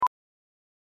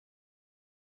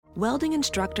Welding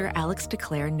instructor Alex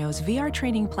DeClaire knows VR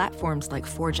training platforms like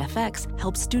Forge FX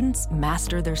help students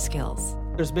master their skills.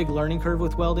 There's a big learning curve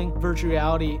with welding. Virtual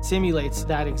reality simulates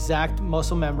that exact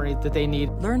muscle memory that they need.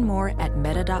 Learn more at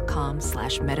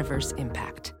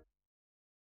meta.com/metaverseimpact.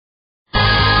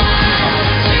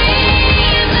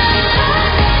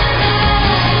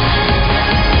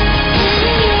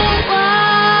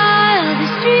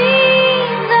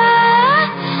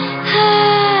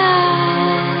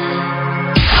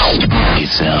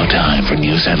 It's now time for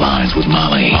news headlines with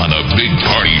Molly on the Big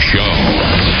Party Show.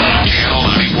 Channel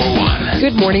 94.1.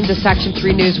 Good morning. This Action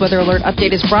 3 News Weather Alert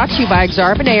update is brought to you by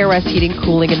Exarban ARS Heating,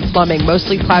 Cooling, and Plumbing.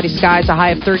 Mostly cloudy skies, a high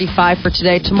of 35 for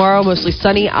today. Tomorrow, mostly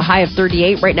sunny, a high of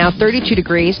 38. Right now, 32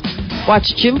 degrees.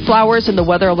 Watch Jim Flowers and the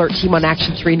Weather Alert team on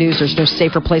Action 3 News. There's no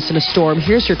safer place in a storm.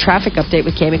 Here's your traffic update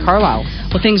with Cami Carlisle.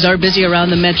 Well, things are busy around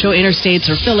the metro. Interstates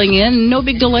are filling in. No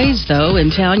big delays, though.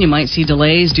 In town, you might see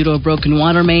delays due to a broken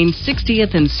water main.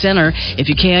 60th and Center. If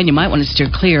you can, you might want to steer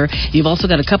clear. You've also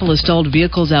got a couple of stalled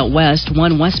vehicles out west.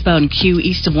 One westbound queue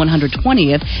east of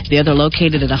 120th. The other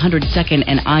located at 102nd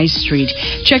and I Street.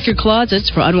 Check your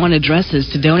closets for unwanted dresses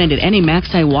to donate at any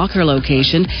Maxi Walker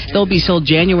location. They'll be sold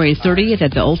January 30th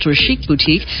at the Ultra Chic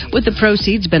Boutique, with the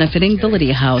proceeds benefiting the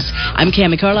Lydia House. I'm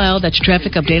Cami Carlisle. That's your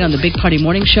traffic update on the Big Party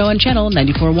Morning Show on Channel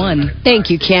 94.1. Thank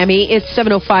you, Cami. It's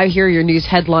 7:05. Here are your news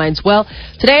headlines. Well,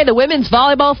 today the women's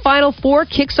volleyball Final Four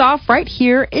kicks off right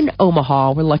here in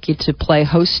Omaha. We're lucky to play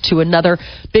host to another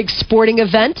big sporting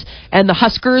event, and the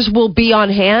Huskers will be on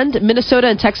hand. Minnesota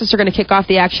and Texas are going to kick off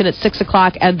the action at 6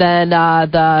 o'clock, and then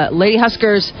the Lady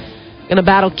Huskers going to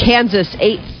battle Kansas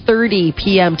 8:30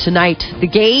 p.m. tonight. The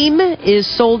game is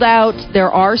sold out.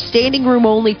 There are standing room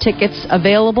only tickets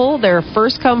available. They're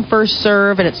first come, first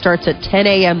serve, and it starts at 10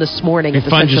 a.m. this morning at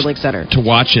the CenturyLink Center. To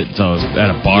watch it, though, at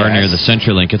a bar near the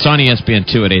CenturyLink. It's on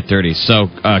ESPN2 at 8:30. So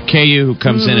KU, who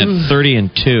comes in at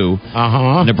 30-2.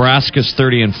 Nebraska's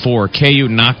 30-4. KU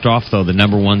knocked off, though, the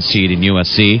number one seed in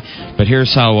USC. But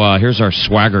here's our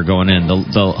swagger going in.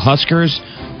 The Huskers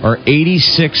are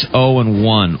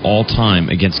 86-0-1 all time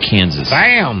against Kansas.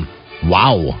 Bam!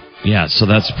 Wow. Yeah, so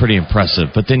that's pretty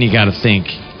impressive. But then you got to think,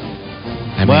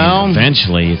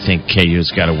 eventually you think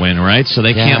KU's got to win, right? So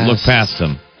they can't look past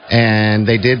them. And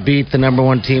they did beat the number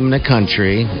one team in the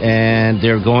country, and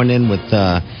they're going in with,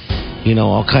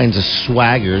 all kinds of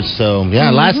swaggers. So,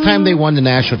 last time they won the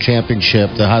national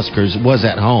championship, the Huskers, was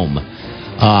at home.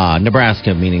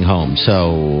 Nebraska meaning home.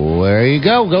 So there you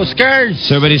go. Go Skurs.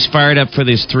 So everybody's fired up for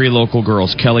these three local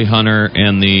girls, Kelly Hunter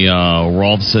and the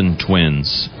Rolfson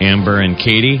twins, Amber and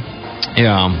Katie.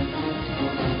 Yeah.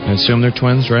 I assume they're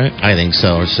twins, right? I think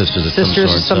so, or sisters of some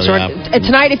sort. Yeah.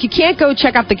 Tonight, if you can't go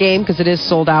check out the game because it is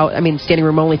sold out, standing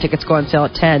room only tickets go on sale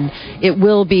at 10. It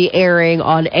will be airing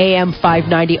on AM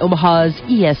 590 Omaha's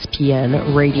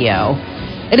ESPN Radio.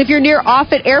 And if you're near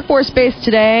Offutt Air Force Base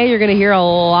today, you're going to hear a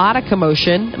lot of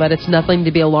commotion, but it's nothing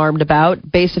to be alarmed about.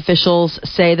 Base officials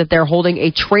say that they're holding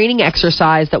a training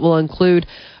exercise that will include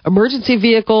emergency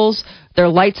vehicles, their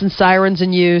lights and sirens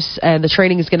in use, and the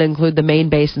training is going to include the main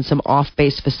base and some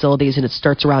off-base facilities, and it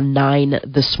starts around 9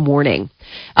 this morning.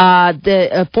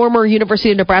 The former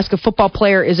University of Nebraska football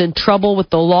player is in trouble with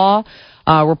the law.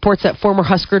 Reports that former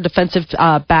Husker defensive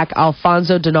back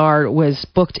Alfonso Denard was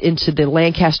booked into the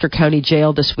Lancaster County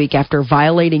Jail this week after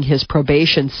violating his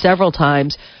probation several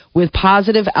times with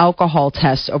positive alcohol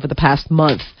tests over the past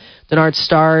month. Denard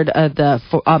started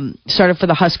for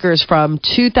the Huskers from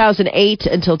 2008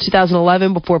 until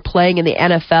 2011 before playing in the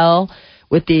NFL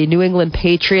with the New England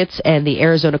Patriots and the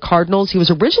Arizona Cardinals. He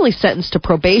was originally sentenced to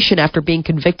probation after being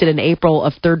convicted in April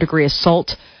of third-degree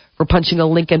assault for punching a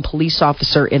Lincoln police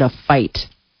officer in a fight.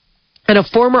 And a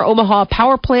former Omaha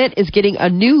power plant is getting a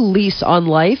new lease on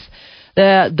life.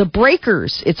 The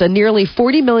Breakers, it's a nearly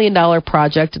 $40 million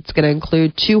project. It's going to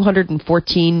include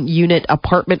 214-unit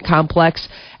apartment complex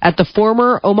at the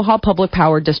former Omaha Public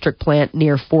Power District plant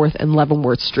near 4th and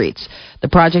Leavenworth Streets. The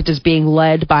project is being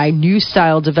led by New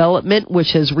Style Development,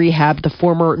 which has rehabbed the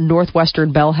former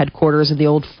Northwestern Bell headquarters and the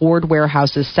old Ford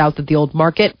warehouses south of the old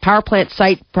market. Power plant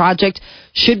site project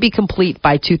should be complete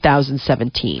by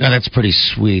 2017. Oh, that's pretty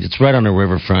sweet. It's right on the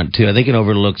riverfront, too. I think it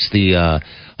overlooks the...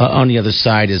 on the other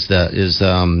side is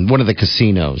one of the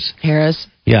casinos. Harris?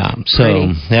 Yeah. So,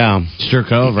 pretty. yeah. Stir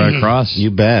Cove right across. You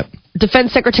bet.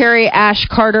 Defense Secretary Ash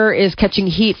Carter is catching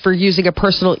heat for using a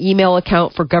personal email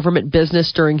account for government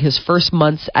business during his first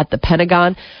months at the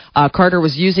Pentagon. Carter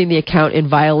was using the account in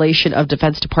violation of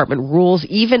Defense Department rules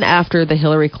even after the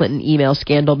Hillary Clinton email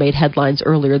scandal made headlines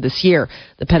earlier this year.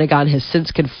 The Pentagon has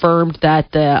since confirmed that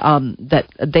that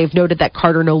they've noted that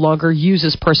Carter no longer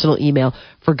uses personal email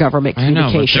for government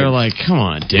communications. I know, but they're like, come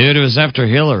on, dude, it was after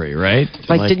Hillary, right?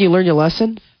 Like, didn't you learn your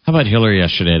lesson? How about Hillary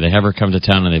yesterday? They have her come to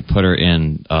town and they put her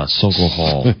in Sokol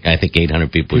Hall. I think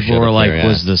 800 people showed were up like, there, yeah.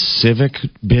 was the Civic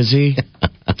busy?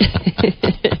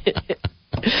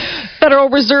 Federal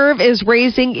Reserve is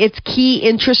raising its key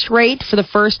interest rate for the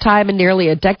first time in nearly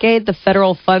a decade. The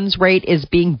federal funds rate is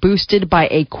being boosted by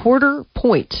a 1/4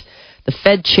 point. The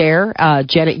Fed chair,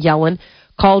 Janet Yellen,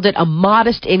 called it a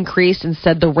modest increase and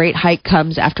said the rate hike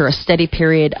comes after a steady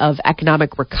period of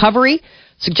economic recovery,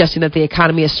 suggesting that the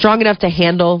economy is strong enough to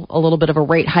handle a little bit of a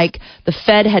rate hike. The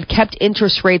Fed had kept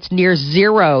interest rates near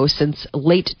zero since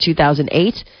late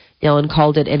 2008. Yellen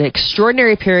called it an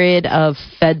extraordinary period of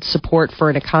Fed support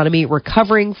for an economy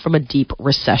recovering from a deep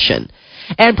recession.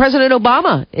 And President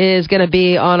Obama is going to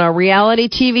be on a reality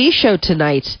TV show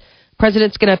tonight.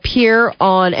 President's going to appear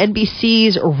on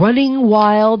NBC's Running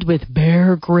Wild with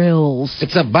Bear Grylls.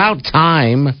 It's about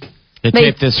time. They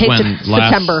taped this when?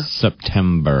 September.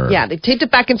 September. Yeah, they taped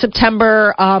it back in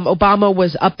September. Obama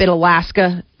was up in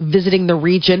Alaska visiting the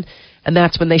region, and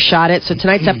that's when they shot it. So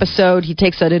tonight's episode, he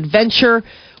takes an adventure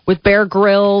with Bear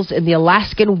Grylls in the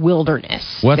Alaskan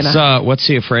wilderness. What's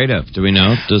he afraid of? Do we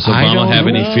know? Does Obama have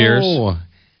any fears?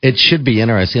 It should be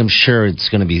interesting. I'm sure it's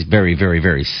going to be very, very,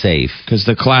 very safe. Because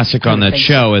the classic on that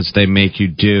show is they make you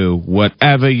do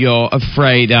whatever you're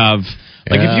afraid of.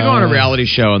 Like if you go on a reality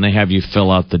show and they have you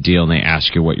fill out the deal and they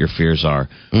ask you what your fears are,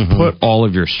 put all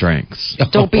of your strengths.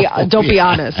 Don't be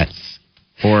honest.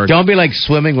 Or don't be like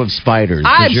swimming with spiders.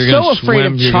 I'm so afraid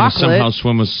of chocolate. You're going to somehow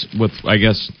swim with, I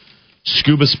guess,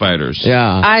 scuba spiders.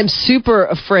 Yeah. I'm super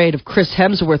afraid of Chris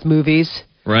Hemsworth movies.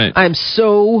 Right. I'm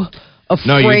so afraid.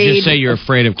 No, you just say you're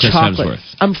afraid of Chris chocolate.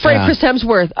 Hemsworth. I'm afraid of Chris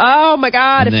Hemsworth. Oh my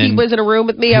God! If he was in a room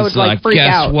with me, I would freak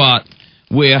out. Guess what?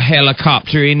 We're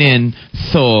helicoptering in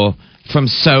Thor from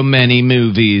so many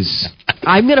movies.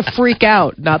 I'm gonna freak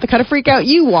out. Not the kind of freak out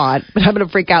you want, but I'm gonna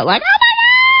freak out like, oh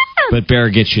my God! But Bear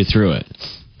gets you through it.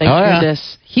 Thank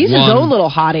goodness. He's his own little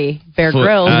hottie, Bear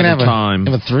Grylls. At have a time.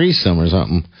 Have a threesome or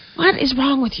something. What is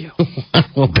wrong with you?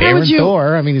 Well, Bear and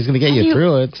Thor. I mean, he's going to get you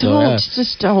through it.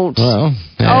 Just don't. Well,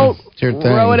 don't your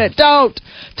thing. ruin it. Don't.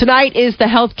 Tonight is the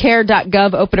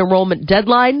healthcare.gov open enrollment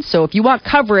deadline. So if you want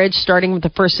coverage starting with the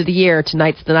first of the year,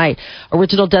 tonight's the night.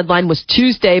 Original deadline was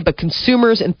Tuesday, but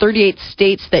consumers in 38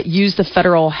 states that use the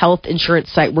federal health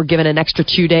insurance site were given an extra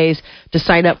 2 days to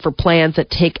sign up for plans that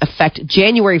take effect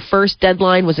January 1st.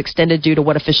 Deadline was extended due to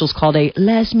what officials called a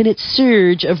last-minute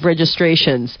surge of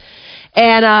registrations.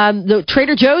 And the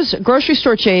Trader Joe's grocery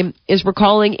store chain is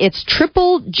recalling its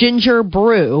triple ginger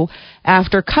brew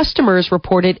after customers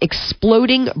reported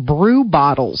exploding brew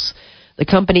bottles. The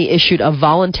company issued a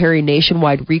voluntary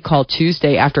nationwide recall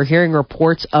Tuesday after hearing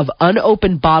reports of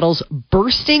unopened bottles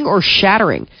bursting or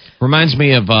shattering. Reminds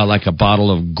me of like a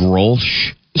bottle of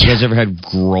Grolsch. You guys ever had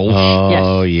Grolsch?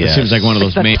 Oh, yes. It seems like one of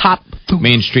those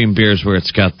mainstream beers where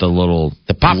it's got the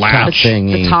pop latch thing.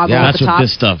 The toggle that's at the what top.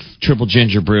 This stuff. Triple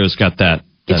ginger brew's got that.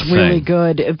 It's really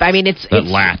good. I mean, it's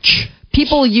latch.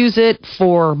 People use it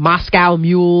for Moscow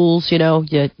mules. You know,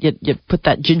 you put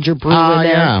that ginger brew in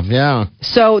there. Yeah.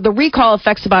 So the recall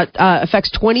affects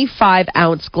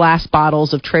 25-ounce glass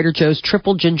bottles of Trader Joe's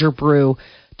triple ginger brew,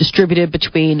 distributed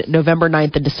between November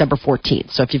 9th and December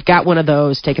 14th. So if you've got one of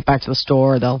those, take it back to the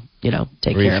store. They'll,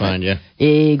 take care of it. Refund you.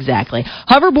 Exactly.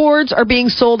 Hoverboards are being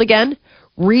sold again.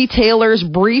 Retailers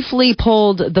briefly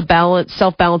pulled the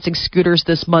self-balancing scooters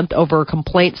this month over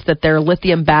complaints that their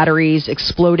lithium batteries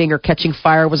exploding or catching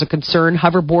fire was a concern.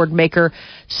 Hoverboard maker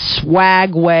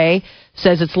Swagway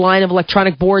says its line of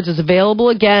electronic boards is available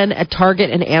again at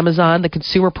Target and Amazon. The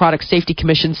Consumer Product Safety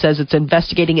Commission says it's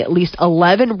investigating at least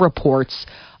 11 reports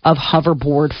of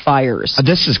hoverboard fires.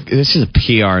 This is a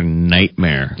PR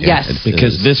nightmare. Yes.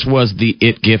 Because this was the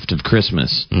gift of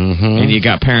Christmas. Mm-hmm. And you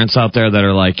got parents out there that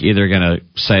are like either going to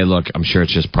say, look, I'm sure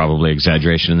it's just probably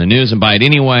exaggeration in the news and buy it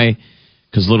anyway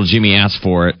because little Jimmy asked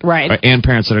for it. Right. And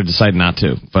parents that are deciding not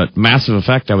to. But massive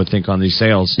effect, I would think, on these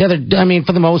sales. Yeah,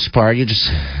 for the most part,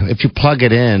 if you plug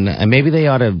it in, and maybe they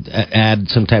ought to add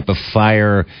some type of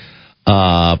fire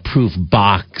proof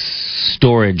box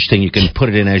storage thing you can put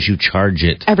it in as you charge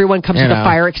it. Everyone comes with a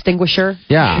fire extinguisher.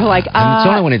 Yeah. You're like, and it's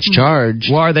only when it's charged.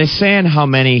 Well, are they saying how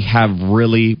many have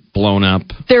really blown up?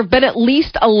 There have been at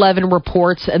least 11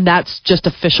 reports, and that's just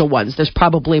official ones. There's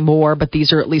probably more, but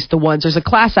these are at least the ones. There's a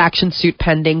class action suit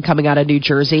pending coming out of New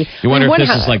Jersey. You wonder if this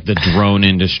is like the drone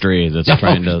industry that's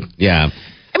trying to... Yeah.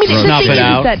 I mean, the Snuff thing it is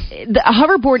out. that the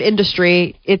hoverboard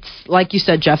industry, it's like you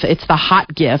said, Jeff, it's the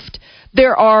hot gift.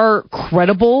 There are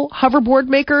credible hoverboard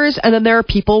makers, and then there are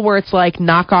people where it's like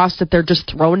knockoffs that they're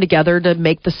just throwing together to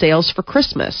make the sales for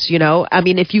Christmas, you know? I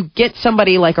mean, if you get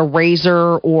somebody like a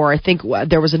Razor, or I think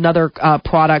there was another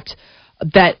product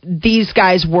that these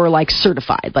guys were like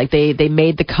certified, like they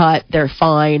made the cut, they're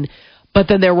fine. But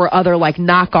then there were other like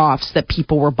knockoffs that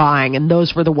people were buying, and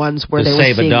those were the ones where they were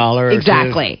save seeing, $1 or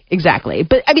exactly.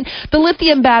 But I mean, the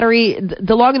lithium battery.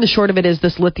 The long and the short of it is,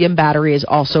 this lithium battery is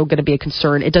also going to be a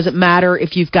concern. It doesn't matter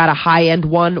if you've got a high end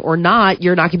one or not;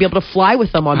 you're not going to be able to fly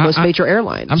with them on most major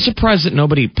airlines. I'm surprised that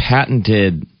nobody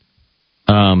patented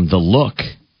the look,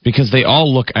 because they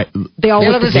all look. They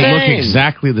look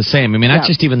exactly the same. I mean, not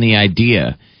just even the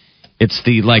idea; it's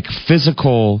the like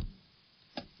physical.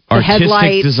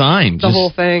 Artistic design, the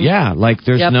whole thing. Yeah, like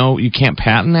there's you can't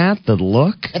patent that, the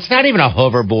look. It's not even a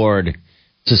hoverboard.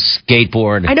 It's a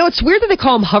skateboard. I know, it's weird that they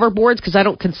call them hoverboards, because I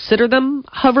don't consider them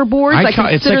hoverboards. It's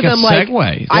like a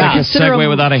Segway. It's like a Segway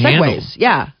without a handle.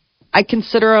 Yeah, I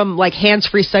consider them like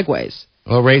hands-free Segways.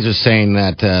 Well, Razor's saying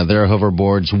that their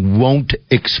hoverboards won't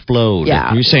explode. Yeah.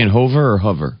 Are you saying hover or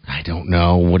hover? I don't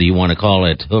know. What do you want to call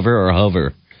it? Hover or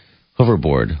hover?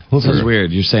 Hoverboard. Hover. This is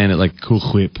weird. You're saying it like cool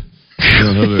whip.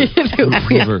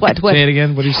 What? Say it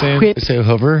again. What are you saying? Whip. Say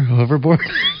hoverboard.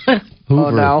 Oh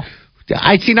no!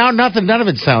 I see now. Nothing. None of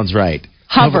it sounds right.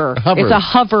 Hover. It's a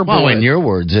hoverboard. Well, in your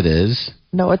words, it is.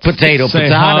 No, it's potato. Say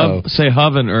potato. Say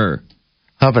hovener.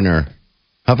 Hovener.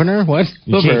 What?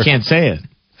 You can't say it.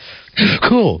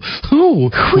 Cool. Who?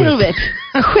 Whip. Whip.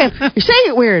 You're saying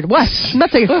it weird. What? I'm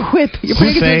not saying whip. You're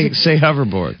putting say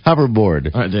hoverboard.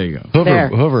 Hoverboard. All right, there you go.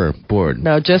 Hoverboard.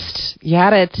 No, just you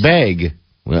had it. Bag.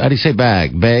 Well, how do you say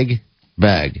bag?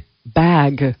 Bag.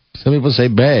 Some people say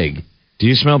bag. Do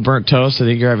you smell burnt toast? I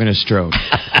think you're having a stroke.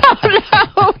 Oh,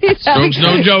 no. Stroke's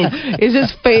no joke. Is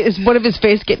his face? Is one of his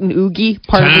face getting oogie?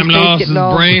 Part Time of his loss face is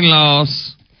getting brain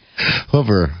loss.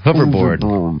 Hoverboard.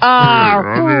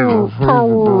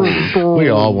 We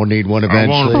all will need one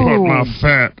eventually. I want to put my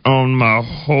fat on my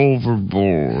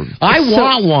hoverboard. I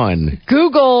want one.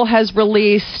 Google has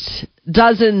released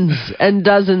dozens and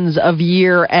dozens of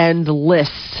year-end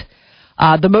lists.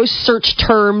 The most searched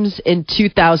terms in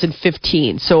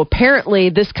 2015. So apparently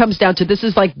this comes down to, this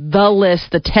is like the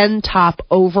list, the 10 top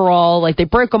overall. Like they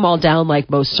break them all down, like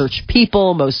most searched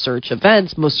people, most searched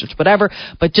events, most searched whatever.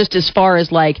 But just as far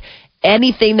as like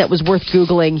anything that was worth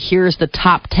Googling, here's the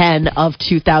top 10 of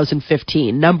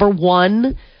 2015. Number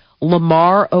 1,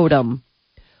 Lamar Odom.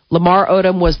 Lamar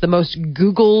Odom was the most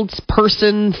Googled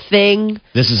person thing.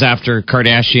 This is after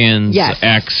Kardashian's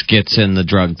ex gets in the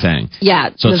drug thing. Yeah.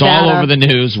 So it's all over the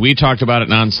news. We talked about it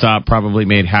nonstop. Probably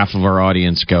made half of our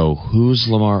audience go, who's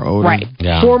Lamar Odom? Right.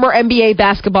 Yeah. Former NBA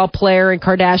basketball player and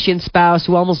Kardashian spouse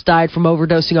who almost died from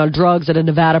overdosing on drugs at a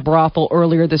Nevada brothel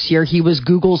earlier this year. He was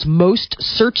Google's most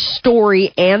searched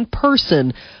story and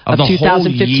person of the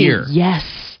 2015. Whole year. Yes.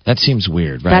 That seems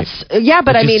weird, right?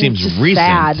 But I mean, seems it's just recent.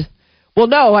 sad. Well,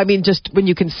 no, I mean, just when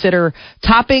you consider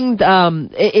topping,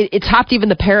 it topped even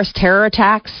the Paris terror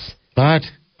attacks. But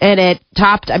And it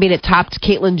topped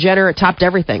Caitlyn Jenner. It topped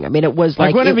everything. I mean, it was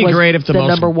like wouldn't it be great if the most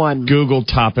number one Google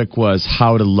topic was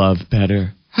how to love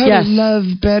better? How to love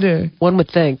better. One would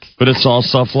think. But it's all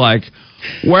stuff like,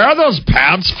 where are those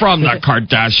pants from that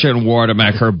Kardashian wore to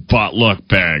make her butt look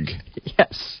big?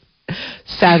 Yes.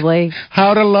 Sadly.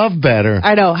 How to love better.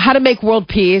 I know. How to make world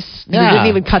peace. Yeah. They didn't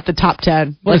even cut the top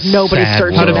 10. Like That's nobody's sad.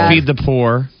 searching How to that. feed the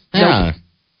poor. Yeah.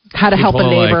 How to help a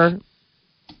People are neighbor. like,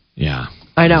 yeah.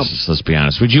 I know. Let's be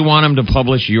honest. Would you want them to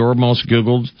publish your most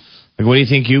Googled? Like, what do you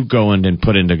think you go in and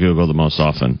put into Google the most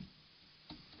often?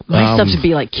 My stuff should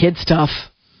be like kid stuff.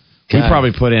 We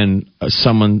probably put in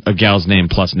a gal's name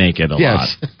plus naked a lot.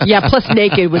 Yeah, plus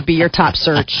naked would be your top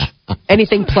search.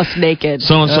 Anything plus naked.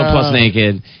 So-and-so plus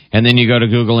naked. And then you go to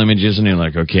Google Images and you're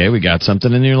like, okay, we got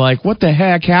something. And you're like, what the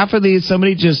heck? Half of these,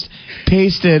 somebody just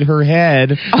pasted her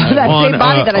head same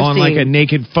body that I've on seen. like a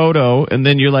naked photo. And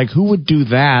then you're like, who would do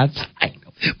that?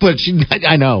 But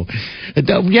I know.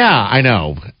 Yeah, I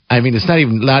know. I mean, it's not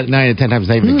even 9 out of 10 times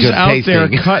not even Who's good out pasting. there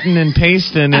cutting and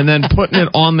pasting and then putting it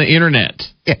on the internet?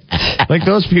 Like,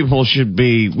 those people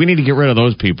we need to get rid of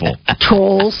those people.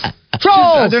 Trolls.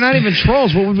 Trolls! They're not even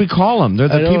trolls. What would we call them? They're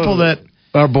the people that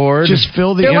are bored. Just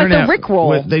fill the They're like internet. the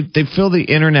Rickroll. They fill the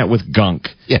internet with gunk.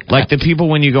 Yeah. Like the people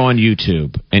when you go on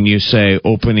YouTube and you say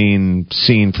opening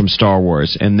scene from Star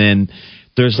Wars, and then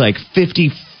there's like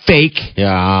 50 fake.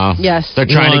 Yeah. Yes. They're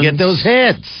trying to get Ones. those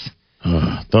hits.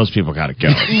 Those people got to go.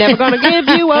 Never gonna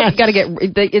give you up. You gotta get.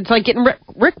 It's like getting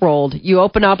rickrolled. You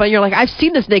open up and you're like, I've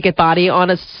seen this naked body on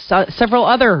several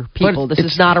other people. But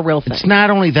This is not a real thing. It's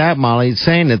not only that, Molly. It's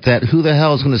saying that who the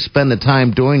hell is going to spend the time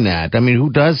doing that? I mean,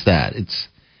 who does that?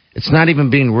 It's not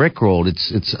even being rickrolled.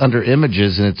 It's under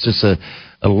images, and it's just a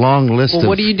long list Well, of...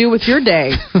 what do you do with your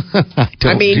day?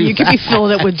 I mean, you could be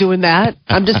filling it with doing that.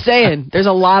 I'm just saying, there's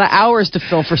a lot of hours to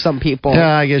fill for some people.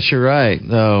 Yeah, I guess you're right.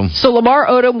 No. So Lamar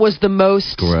Odom was the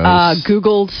most Gross.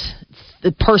 Googled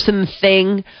person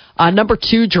thing. Number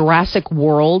 2, Jurassic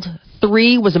World.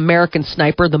 3 was American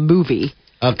Sniper, the movie.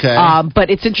 Okay. But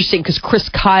it's interesting because Chris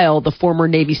Kyle, the former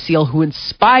Navy SEAL who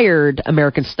inspired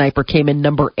American Sniper, came in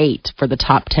number 8 for the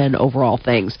top 10 overall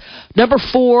things. Number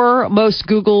 4, most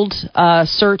Googled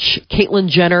search, Caitlyn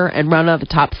Jenner, and round out the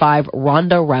top 5,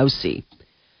 Ronda Rousey.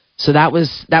 So that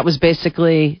was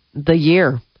basically the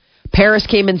year. Paris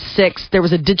came in 6th. There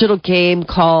was a digital game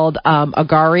called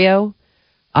Agario.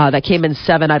 That came in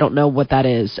 7. I don't know what that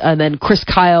is. And then Chris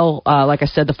Kyle, like I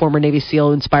said, the former Navy SEAL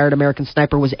who inspired American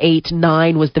Sniper, was 8.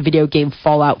 9 was the video game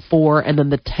Fallout 4. And then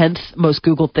the 10th most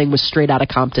Googled thing was Straight Outta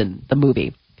Compton, the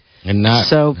movie. And not,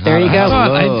 So there you go.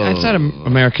 I thought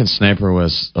American Sniper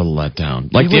was a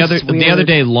letdown. Like It the was weird. other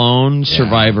day, Lone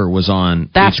Survivor was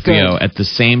on That's HBO good. at the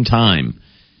same time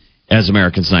as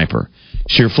American Sniper.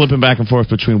 So you're flipping back and forth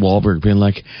between Wahlberg being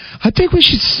like, I think we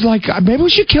should maybe we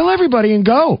should kill everybody and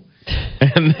go.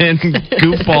 And then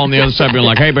Goofball on the other side being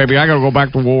like, hey, baby, I got to go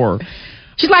back to war.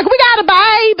 She's like, we got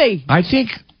a baby. I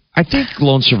think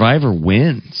Lone Survivor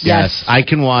wins. Yes, I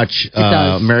can watch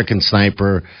does. American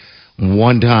Sniper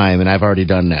one time, and I've already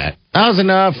done that. That was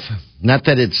enough. Not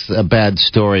that it's a bad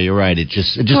story. You're right. It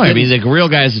just. No, I mean, the real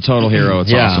guy's a total hero.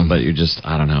 It's Yeah. awesome, but you're just,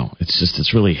 I don't know.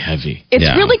 It's really heavy. It's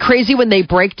Yeah. really crazy when they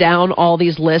break down all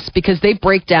these lists because they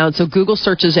break down. So Google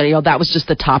searches, that was just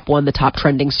the top one, the top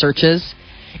trending searches.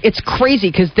 It's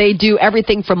crazy because they do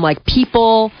everything from like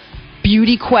people,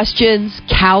 beauty questions,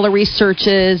 calorie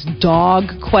searches,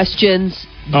 dog questions,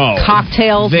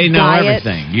 cocktails, They know diet.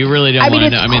 everything. You really don't I mean,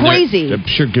 want to it's know. crazy. I'm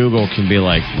sure Google can be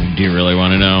like, do you really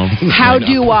want to know? How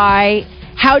do I,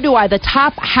 the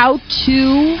top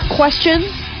how-to questions?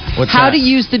 What's how that? to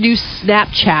use the new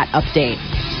Snapchat update.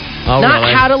 Oh, Not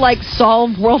really? how to like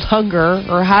solve world hunger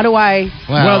or how do I...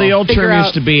 Well, the old figure term out-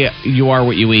 used to be, you are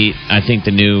what you eat. I think the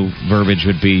new verbiage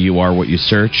would be, you are what you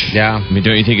search. Yeah. I mean,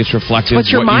 don't you think it's reflective?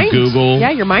 What's your what mind? you Google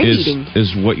Yeah, your mind eating.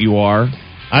 is what you are.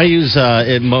 I use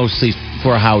it mostly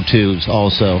for how-tos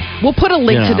also. We'll put a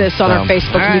link to Yeah, this on our so-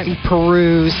 Facebook All so right. you can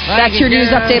peruse. That's your news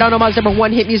update on Omaha's number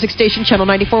 1 hit music station, Channel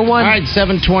 94.1. All right,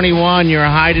 721. Your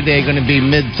high today going to be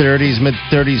mid-30s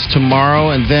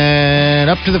tomorrow, and then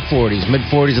up to the 40s,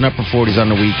 mid-40s and upper 40s on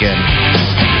the weekend.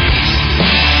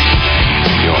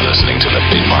 You're listening to The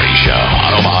Big Party Show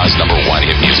on Omaha's number 1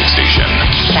 hit music station.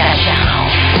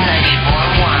 Channel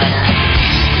 94.1.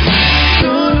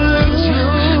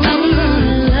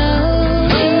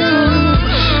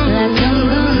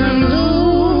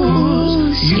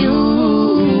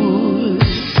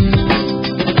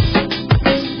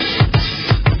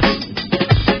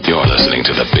 You're listening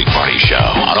to The Big Party Show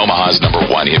on Omaha's number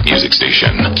 1 hit music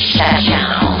station.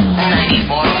 Channel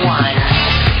 94.1.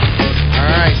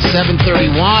 All right,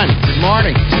 731. Good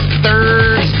morning.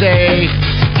 Thursday.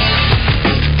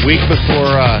 Week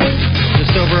before,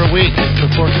 just over a week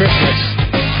before Christmas.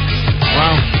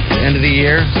 Wow, end of the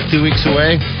year, 2 weeks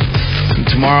away. And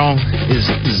tomorrow is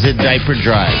the diaper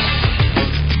drive.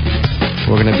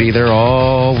 We're going to be there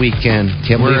all weekend.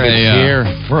 Can't believe it's here.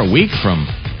 We're a week from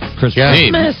Christmas Yeah,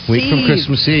 Eve. week from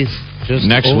Christmas Eve. Just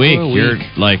Next over week, a you're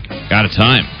like out of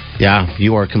time. Yeah,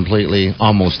 you are completely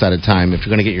almost out of time. If you're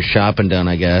going to get your shopping done,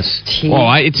 I guess.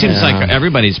 Well, it seems Yeah. like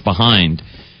everybody's behind.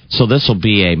 So this will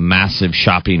be a massive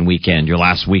shopping weekend, your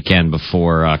last weekend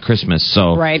before Christmas.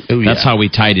 So Right. Ooh, that's yeah. how we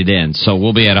tied it in. So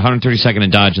we'll be at 132nd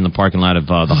and Dodge in the parking lot of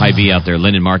the Hy-Vee out there,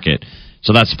 Linden Market.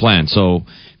 So that's the plan. So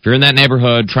if you're in that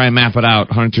neighborhood, try and map it out.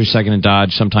 132nd and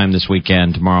Dodge sometime this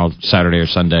weekend, tomorrow, Saturday or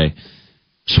Sunday.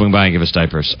 Swing by and give us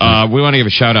diapers. We want to give a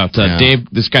shout out to Yeah. Dave.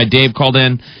 This guy Dave called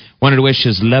in, wanted to wish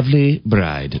his lovely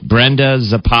bride, Brenda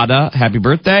Zapata, happy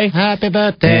birthday. Happy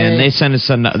birthday. And they sent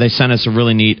us a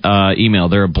really neat email.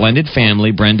 They're a blended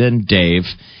family, Brenda and Dave.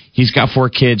 He's got 4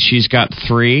 kids, she's got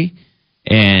 3,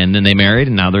 and then they married,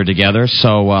 and now they're together.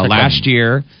 So last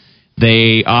year,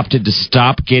 they opted to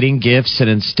stop getting gifts and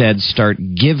instead start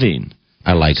giving.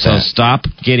 I like So that. stop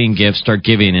getting gifts, start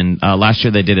giving. And last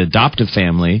year they did adoptive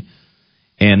family,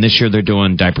 and this year they're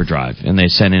doing diaper drive. And they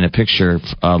sent in a picture,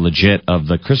 legit, of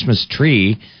the Christmas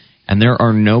tree, and there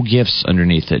are no gifts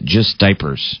underneath it, just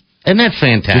diapers. Isn't that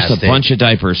fantastic? Just a bunch of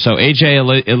diapers. So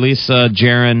AJ, Elisa,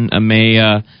 Jaron,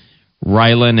 Amaya,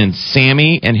 Rylan, and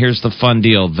Sammy. And here's the fun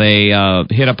deal: they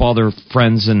hit up all their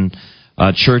friends in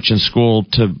church and school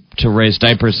to raise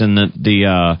diapers, and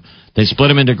they split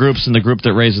them into groups, and the group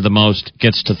that raises the most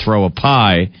gets to throw a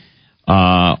pie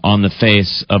on the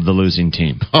face of the losing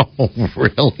team. Oh,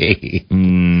 really?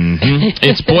 Mm-hmm.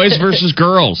 It's boys versus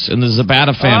girls in the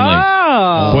Zabata family.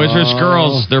 Oh. Boys versus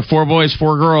girls. They're 4 boys,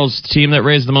 4 girls. The team that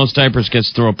raised the most diapers gets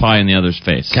to throw a pie in the other's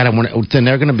face. God, then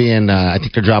they're going to be in, I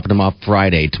think they're dropping them off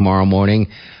Friday, tomorrow morning.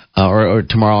 Or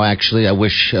tomorrow, actually. I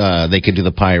wish they could do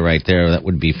the pie right there. That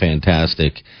would be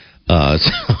fantastic. So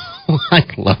I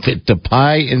love it. The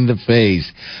pie in the face.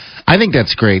 I think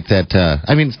that's great that,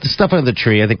 the stuff under the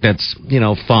tree, I think that's,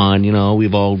 fun.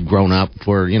 We've all grown up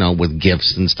with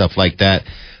gifts and stuff like that.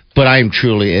 But I'm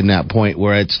truly in that point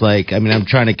where it's like, I'm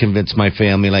trying to convince my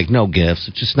family, like, no gifts.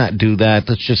 Let's just not do that.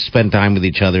 Let's just spend time with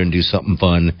each other and do something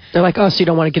fun. They're like, oh, so you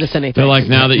don't want to get us anything. They're like,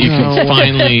 now that you can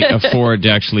finally afford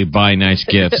to actually buy nice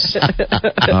gifts.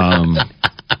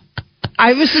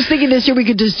 I was just thinking this year we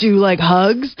could just do like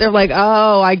hugs. They're like,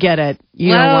 oh, I get it.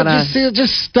 You don't want to.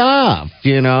 Just stuff,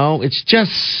 It's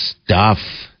just stuff.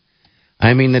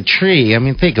 The tree,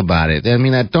 think about it.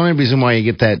 The only reason why you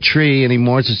get that tree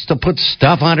anymore is just to put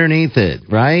stuff underneath it,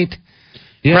 right?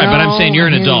 Right, but I'm saying you're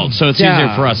an adult, so it's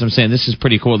easier for us. I'm saying this is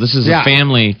pretty cool. This is a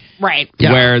family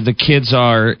where the kids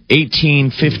are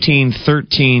 18, 15,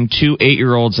 13, 2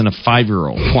 8-year-olds, and a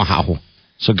 5-year-old. Wow.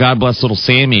 So God bless little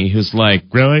Sammy, who's like,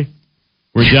 really?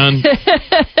 We're done?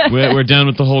 We're done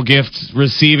with the whole gift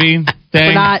receiving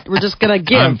thing? We're just going to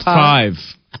give. I'm 5.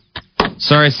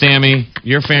 Sorry, Sammy.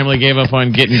 Your family gave up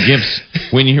on getting gifts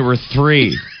when you were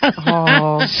 3.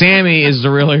 Oh. Sammy is the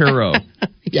real hero.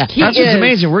 Yeah, that's what's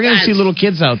amazing. We're going to see little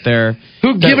kids out there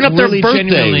who've given up really their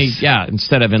birthdays.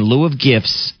 Instead of in lieu of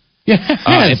gifts. Yes.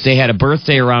 If they had a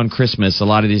birthday around Christmas, a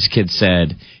lot of these kids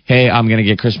said, hey, I'm going to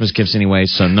get Christmas gifts anyway,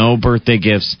 so no birthday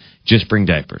gifts, just bring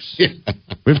diapers. Yeah.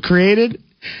 We've created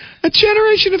a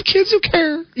generation of kids who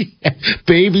care. Yeah.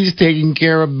 Babies taking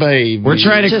care of babies. We're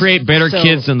trying to create better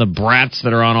kids than the brats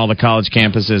that are on all the college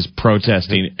campuses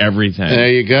protesting everything.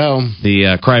 There you go.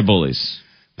 The cry bullies.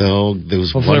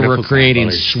 Those hopefully we're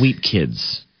creating sweet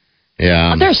kids.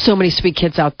 Yeah. There's so many sweet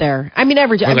kids out there. We're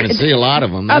going to see a lot of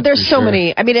them. There's so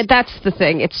many. That's the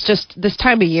thing. It's just this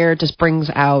time of year just brings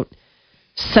out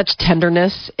such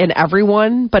tenderness in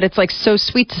everyone, but it's like so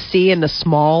sweet to see in the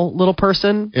small little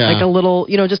person, like a little,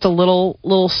 just a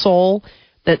little soul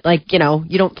that like, you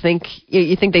don't think,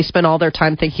 you think they spend all their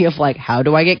time thinking of like, how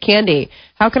do I get candy?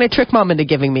 How can I trick mom into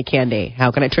giving me candy?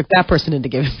 How can I trick that person into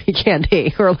giving me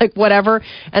candy? Or like whatever.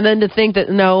 And then to think that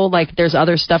no, like there's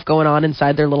other stuff going on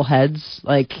inside their little heads,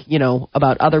 like,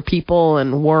 about other people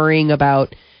and worrying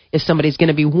about if somebody's going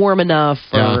to be warm enough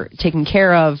or taken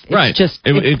care of. It's just,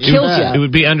 it kills you. It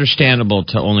would be understandable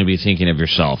to only be thinking of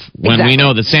yourself. When we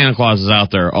know that Santa Claus is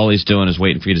out there, all he's doing is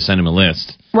waiting for you to send him a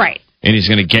list. Right. And he's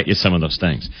going to get you some of those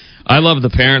things. I love the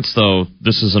parents, though.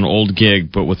 This is an old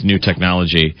gig, but with new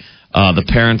technology. The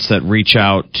parents that reach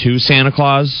out to Santa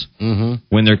Claus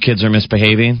when their kids are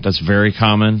misbehaving. That's very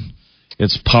common.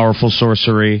 It's powerful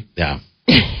sorcery. Yeah.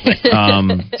 Santa's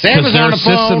on the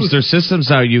phone. There's systems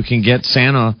now you can get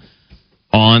Santa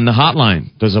on the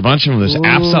hotline. There's a bunch of them. There's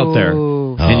apps out there,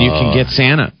 and you can get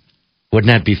Santa.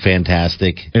 Wouldn't that be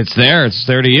fantastic? It's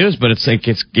there to use, but it's like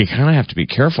you kind of have to be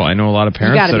careful. I know a lot of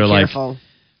parents that are like,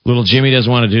 little Jimmy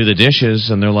doesn't want to do the dishes,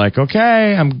 and they're like,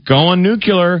 okay, I'm going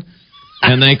nuclear,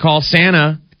 and they call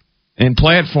Santa and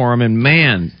play it for him, and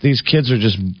man, these kids are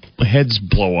just heads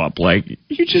blow up. Like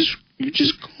you just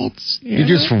called Santa. You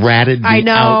just ratted me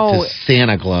out to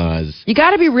Santa Claus. You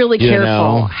got to be really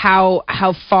careful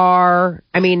how far.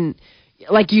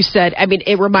 Like you said,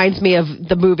 it reminds me of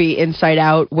the movie Inside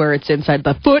Out, where it's inside.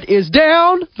 The foot is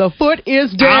down. The foot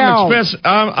is down.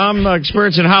 I'm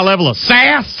experiencing a high level of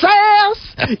sass.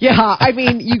 Yeah,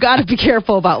 you got to be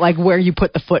careful about like where you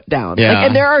put the foot down. Yeah.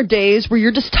 And there are days where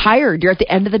you're just tired. You're at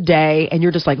the end of the day, and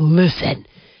you're just like, listen.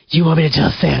 You want me to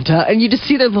tell Santa? And you just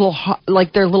see their little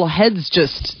heads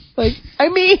just like,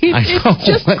 it's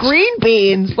just green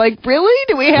beans. Like, really?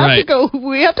 Do we have to go?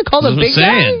 We have to call the big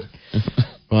guy?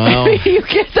 Well, you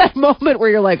get that moment where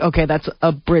you're like, okay, that's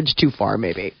a bridge too far,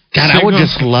 maybe. God, I would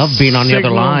just love being on the other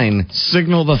line.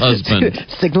 Signal the husband.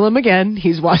 Signal him again.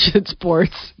 He's watching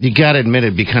sports. You got to admit,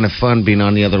 it'd be kind of fun being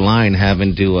on the other line,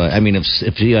 having to.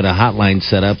 If you had a hotline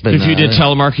set up, and if you did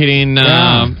telemarketing,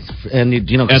 and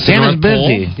at Santa's the North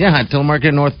busy, Pole?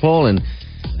 telemarketing North Pole, and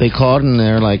they called and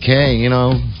they're like, hey,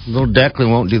 little Declan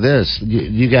won't do this.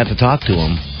 You got to talk to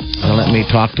him. They'll let me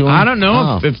talk to him. I don't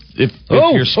know if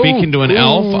you're speaking to an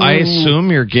elf. I assume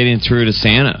you're getting through to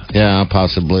Santa. Yeah,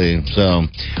 possibly. So, all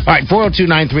right,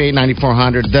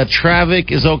 402-938-9400. The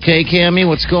traffic is okay, Cammie?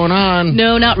 What's going on?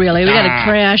 No, not really. We got a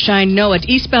crash, I know it.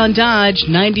 Eastbound Dodge,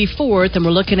 94th, and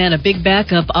we're looking at a big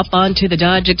backup up onto the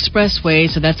Dodge Expressway,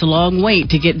 so that's a long wait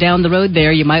to get down the road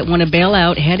there. You might want to bail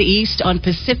out, head east on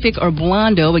Pacific or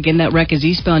Blondo. Again, that wreck is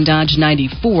eastbound Dodge,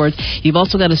 94th. You've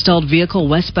also got a stalled vehicle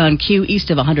westbound Q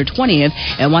east of 120th,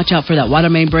 and watch out for that water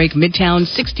main break Midtown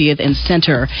 60th and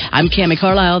Center. I'm Cammie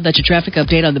Carlisle. That's your traffic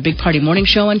update on the Big Party Morning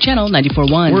Show on Channel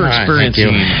 94.1. We're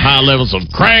experiencing high levels of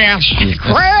crash.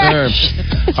 All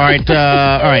right.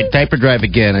 Diaper drive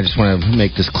again. I just want to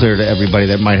make this clear to everybody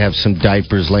that might have some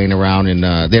diapers laying around, and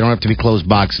they don't have to be closed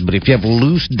boxes. But if you have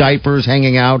loose diapers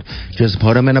hanging out, just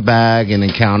put them in a bag and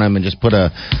then count them, and just put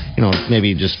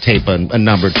maybe just tape a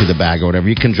number to the bag or whatever.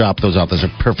 You can drop those off. Those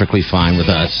are perfectly fine with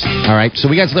us. All right. So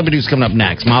we got celebrity news coming up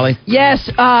next. Molly? Yes.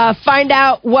 Find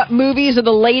out what movies are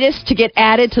the latest to get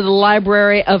added to the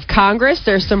Library of Congress.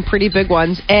 There's some pretty big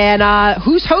ones. And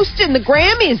who's hosting the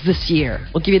Grammys this year?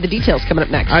 We'll give you the details coming up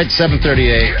next. All right,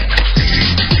 7:38.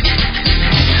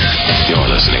 You're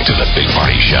listening to The Big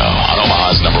Party Show on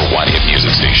Omaha's #1 hit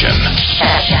music station.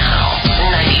 Channel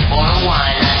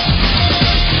 94.1.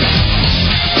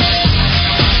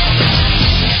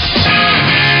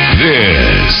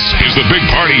 This is The Big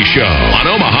Party Show on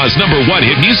Omaha's #1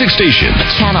 hit music station.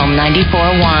 Channel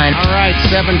 94.1. All right,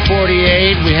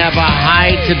 7:48. We have a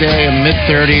high today of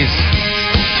mid-30s.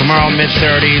 Tomorrow,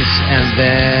 mid-30s. And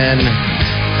then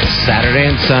Saturday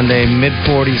and Sunday,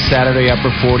 mid-40s. Saturday, upper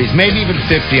 40s. Maybe even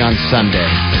 50 on Sunday.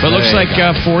 But it looks like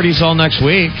 40s all next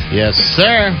week. Yes,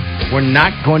 sir. We're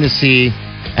not going to see,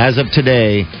 as of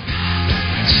today,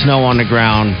 snow on the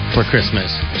ground for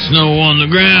Christmas. Snow on the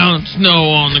ground,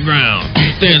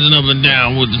 standing up and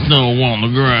down with the snow on the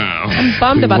ground. I'm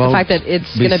bummed about the fact that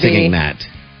it's going to be singing that.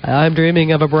 I'm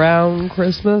dreaming of a brown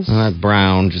Christmas. Not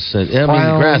brown, just said. I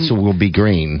mean, the grass will be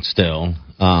green still.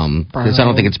 Because I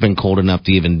don't think it's been cold enough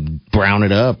to even brown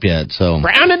it up yet. So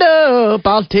brown it up,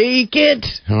 I'll take it.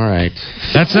 All right,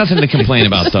 that's nothing to complain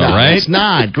about, though, right? It's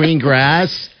not green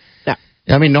grass. No.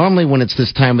 I mean, normally when it's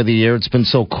this time of the year, it's been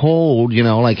so cold,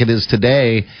 like it is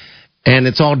today, and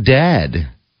it's all dead.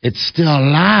 It's still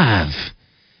alive.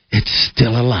 It's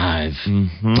still alive.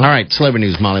 Mm-hmm. All right, celebrity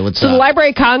news, Molly. What's up? So the Library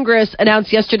of Congress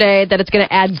announced yesterday that it's going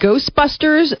to add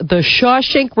Ghostbusters, The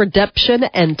Shawshank Redemption,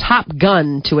 and Top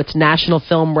Gun to its National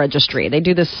Film Registry. They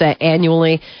do this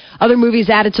annually. Other movies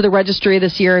added to the registry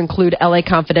this year include L.A.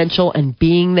 Confidential and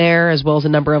Being There, as well as a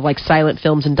number of silent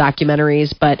films and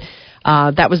documentaries. But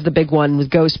that was the big one with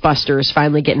Ghostbusters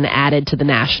finally getting added to the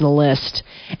national list.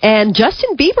 And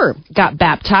Justin Bieber got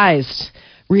baptized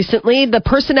recently. The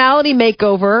personality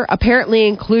makeover apparently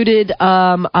included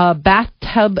a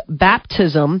bathtub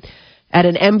baptism at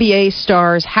an NBA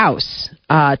star's house,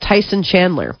 Tyson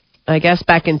Chandler. I guess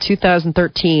back in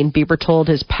 2013, Bieber told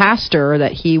his pastor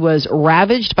that he was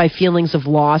ravaged by feelings of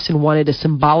loss and wanted a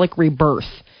symbolic rebirth.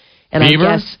 And Bieber?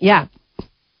 I guess, yeah.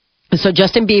 So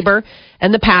Justin Bieber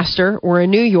and the pastor were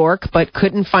in New York, but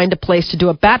couldn't find a place to do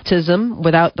a baptism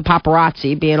without the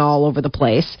paparazzi being all over the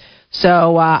place.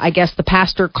 So I guess the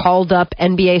pastor called up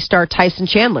NBA star Tyson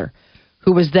Chandler,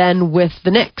 who was then with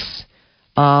the Knicks.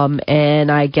 And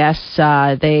I guess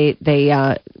it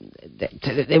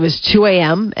was 2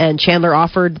 a.m. and Chandler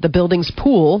offered the building's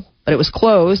pool, but it was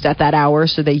closed at that hour,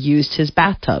 so they used his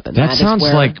bathtub. And that sounds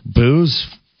like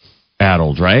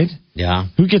booze-addled, right? Yeah.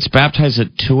 Who gets baptized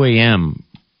at 2 a.m.?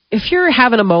 If you're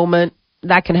having a moment,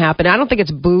 that can happen. I don't think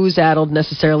it's booze-addled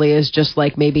necessarily. It's just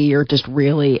maybe you're just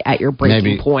really at your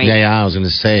breaking point. Yeah, I was going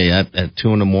to say, at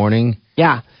 2 in the morning?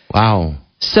 Yeah. Wow.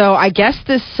 So I guess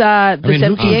this who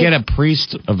MPA... can get a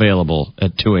priest available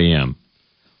at 2 a.m.?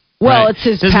 Well, right. it's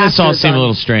his Doesn't this all seem on. a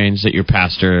little strange that your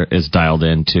pastor is dialed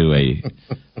into a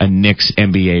Knicks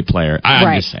NBA player?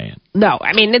 I'm just saying. No,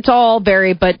 I mean, it's all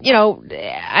very, but,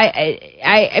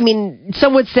 I mean,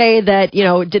 some would say that,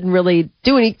 it didn't really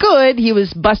do any good. He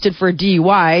was busted for a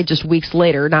DUI just weeks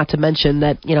later, not to mention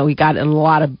that, he got in a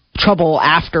lot of trouble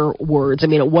afterwards. I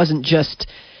mean, it wasn't just...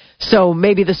 So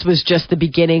maybe this was just the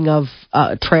beginning of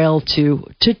a trail to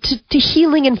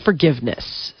healing and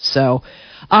forgiveness. So...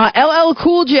 LL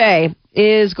Cool J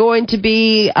is going to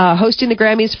be hosting the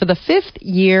Grammys for the 5th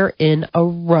year in a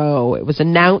row. It was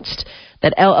announced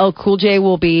that LL Cool J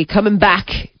will be coming back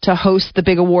to host the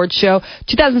big award show.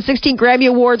 2016 Grammy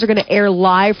Awards are going to air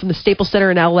live from the Staples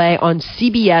Center in LA on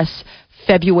CBS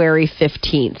February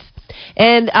 15th.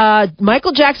 And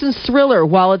Michael Jackson's Thriller,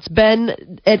 while it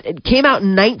came out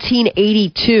in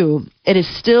 1982, it is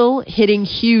still hitting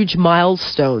huge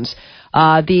milestones.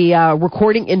 The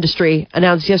recording industry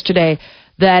announced yesterday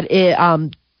that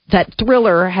that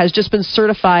Thriller has just been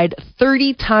certified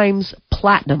 30 times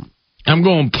platinum. I'm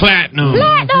going platinum.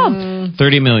 Platinum!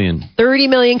 30 million. 30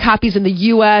 million copies in the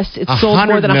U.S. It's sold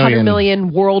more than 100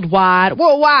 million worldwide.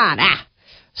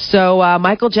 So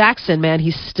Michael Jackson, man,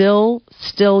 he's still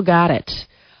got it.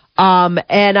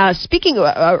 And speaking,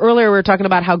 earlier we were talking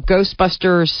about how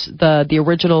Ghostbusters, the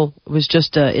original, was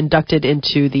just inducted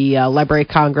into the Library of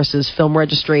Congress's film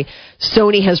registry.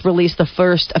 Sony has released the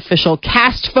first official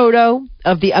cast photo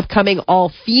of the upcoming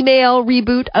all-female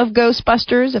reboot of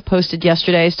Ghostbusters. It posted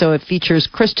yesterday, so it features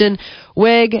Kristen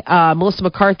Wiig, Melissa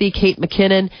McCarthy, Kate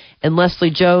McKinnon, and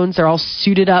Leslie Jones. They're all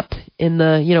suited up in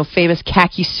the famous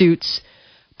khaki suits,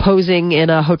 posing in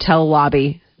a hotel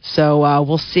lobby. So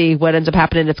we'll see what ends up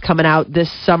happening. It's coming out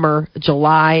this summer,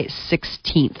 July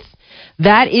 16th.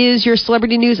 That is your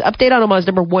celebrity news update on Omaha's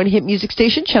number one hit music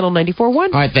station, Channel 94.1. All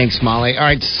right, thanks, Molly. All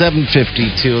right,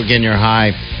 7:52. Again, your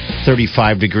high,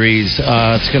 35 degrees.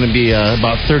 It's going to be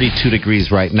about 32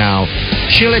 degrees right now.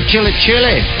 Chilly.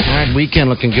 All right, weekend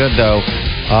looking good, though.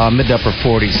 Mid to upper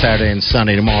 40s Saturday and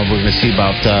Sunday. Tomorrow we're going to see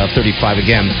about 35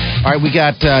 again. All right, we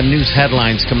got news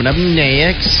headlines coming up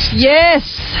next. Yes,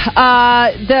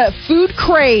 the food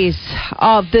craze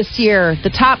of this year.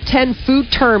 The top 10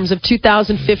 food terms of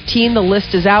 2015. The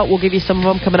list is out. We'll give you some of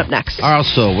them coming up next.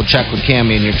 Also, we'll check with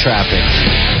Cammie and your traffic.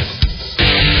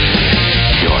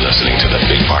 You're listening to The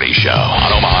Big Party Show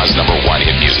on Omaha's number one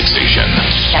hit music station.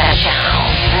 Channel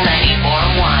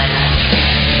 94.1.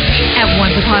 At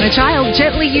Once Upon a Child,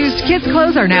 gently used kids'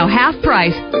 clothes are now half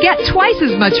price. Get twice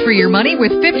as much for your money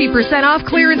with 50% off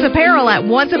clearance apparel at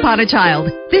Once Upon a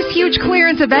Child. This huge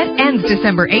clearance event ends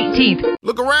December 18th.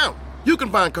 Look around. You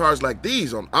can find cars like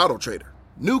these on AutoTrader.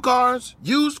 New cars,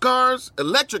 used cars,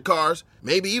 electric cars,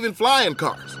 maybe even flying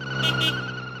cars.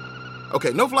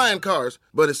 Okay, no flying cars,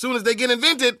 but as soon as they get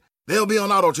invented, they'll be on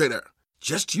AutoTrader.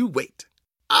 Just you wait.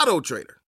 AutoTrader.